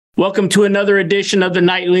Welcome to another edition of the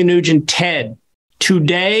Nightly Nuge and Ted.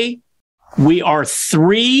 Today, we are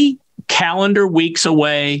 3 calendar weeks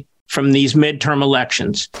away from these midterm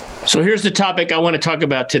elections. So here's the topic I want to talk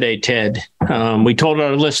about today, Ted. We told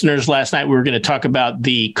our listeners last night we were going to talk about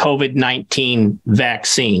the COVID-19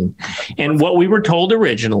 vaccine. And what we were told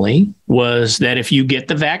originally was that if you get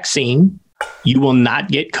the vaccine, you will not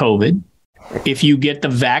get COVID. If you get the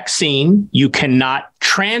vaccine, you cannot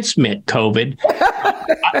transmit COVID.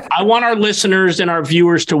 I want our listeners and our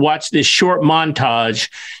viewers to watch this short montage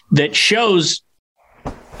that shows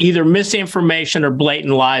either misinformation or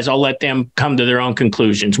blatant lies. I'll let them come to their own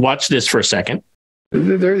conclusions. Watch this for a second.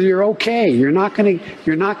 You're okay. You're not going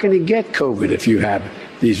to get COVID if you have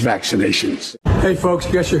these vaccinations. Hey, folks,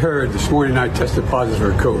 guess you heard this morning I tested positive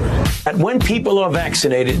for COVID. When people are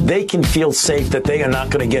vaccinated, they can feel safe that they are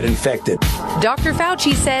not going to get infected. Dr.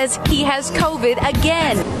 Fauci says he has COVID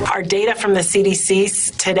again. Our data from the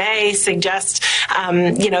CDC today suggests,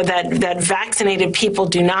 that vaccinated people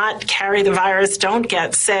do not carry the virus, don't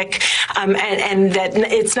get sick, and that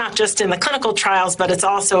it's not just in the clinical trials, but it's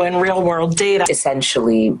also in real world data.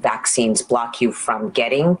 Essentially, vaccines block you from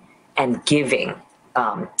getting and giving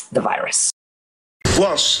the virus.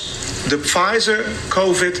 Was the Pfizer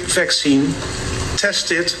COVID vaccine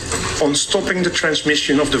tested on stopping the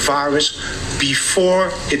transmission of the virus before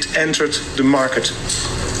it entered the market?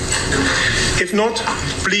 If not,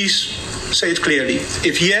 please say it clearly.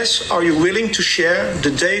 If yes, are you willing to share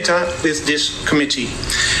the data with this committee?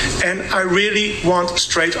 And I really want a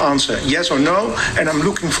straight answer, yes or no, and I'm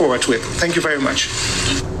looking forward to it. Thank you very much.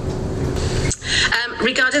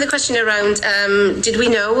 Regarding the question around, did we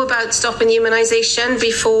know about stopping immunisation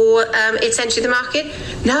before it's entered the market?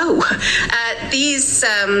 No.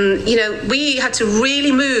 We had to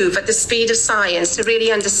really move at the speed of science to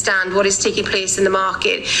really understand what is taking place in the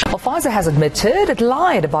market. Well, Pfizer has admitted it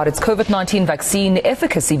lied about its COVID-19 vaccine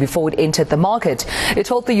efficacy before it entered the market. It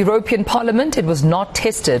told the European Parliament it was not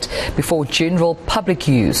tested before general public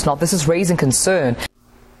use. Now, this is raising concern.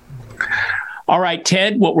 All right,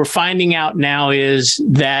 Ted, what we're finding out now is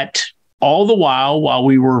that all the while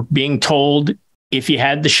we were being told if you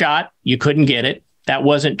had the shot, you couldn't get it, that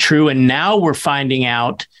wasn't true. And now we're finding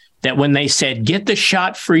out that when they said, get the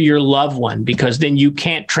shot for your loved one, because then you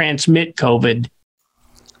can't transmit COVID,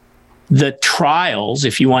 the trials,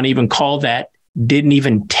 if you want to even call that, didn't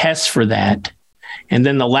even test for that. And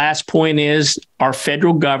then the last point is our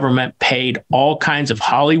federal government paid all kinds of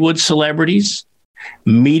Hollywood celebrities,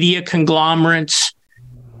 media conglomerates,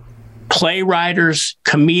 playwriters,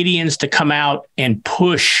 comedians to come out and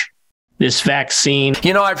push this vaccine.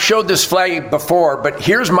 You know, I've showed this flag before, but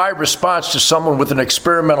here's my response to someone with an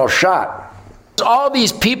experimental shot. All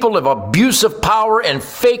these people of abuse of power and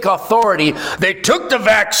fake authority, they took the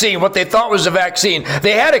vaccine, what they thought was a vaccine.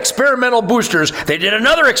 They had experimental boosters. They did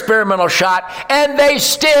another experimental shot, and they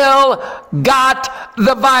still got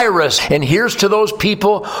the virus. And here's to those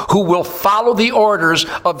people who will follow the orders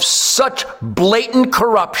of such blatant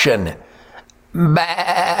corruption.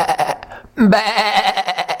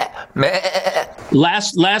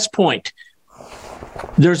 Last point.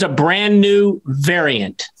 There's a brand new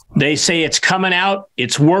variant. They say it's coming out.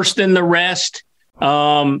 It's worse than the rest.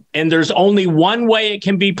 And there's only one way it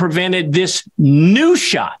can be prevented, this new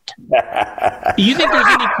shot. You think there's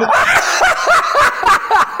any...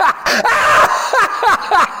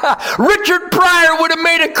 Richard Pryor would have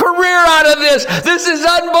made a career out of this. This is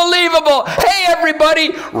unbelievable. Hey,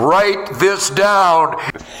 everybody, write this down.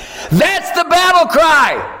 That's the battle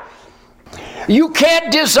cry. You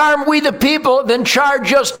can't disarm we the people, then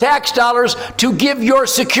charge us tax dollars to give your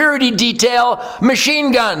security detail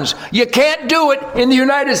machine guns. You can't do it in the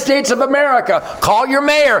United States of America. Call your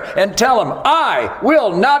mayor and tell him, I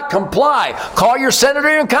will not comply. Call your senator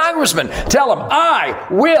and congressman. Tell him, I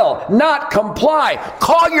will not comply.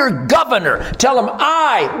 Call your governor. Tell him,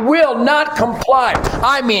 I will not comply.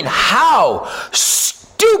 I mean, how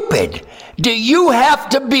stupid do you have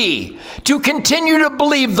to be to continue to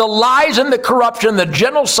believe the lies and the corruption, the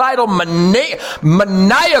genocidal,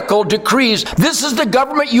 maniacal decrees? This is the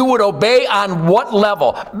government you would obey on what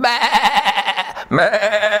level?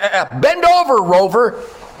 Bend over, Rover.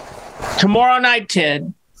 Tomorrow night,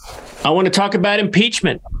 Ted, I want to talk about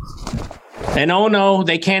impeachment. And oh no,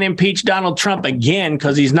 they can't impeach Donald Trump again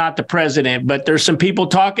because he's not the president. But there's some people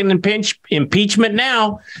talking impeachment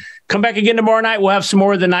now. Come back again tomorrow night. We'll have some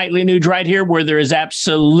more of the Nightly Nuge right here where there is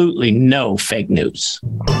absolutely no fake news.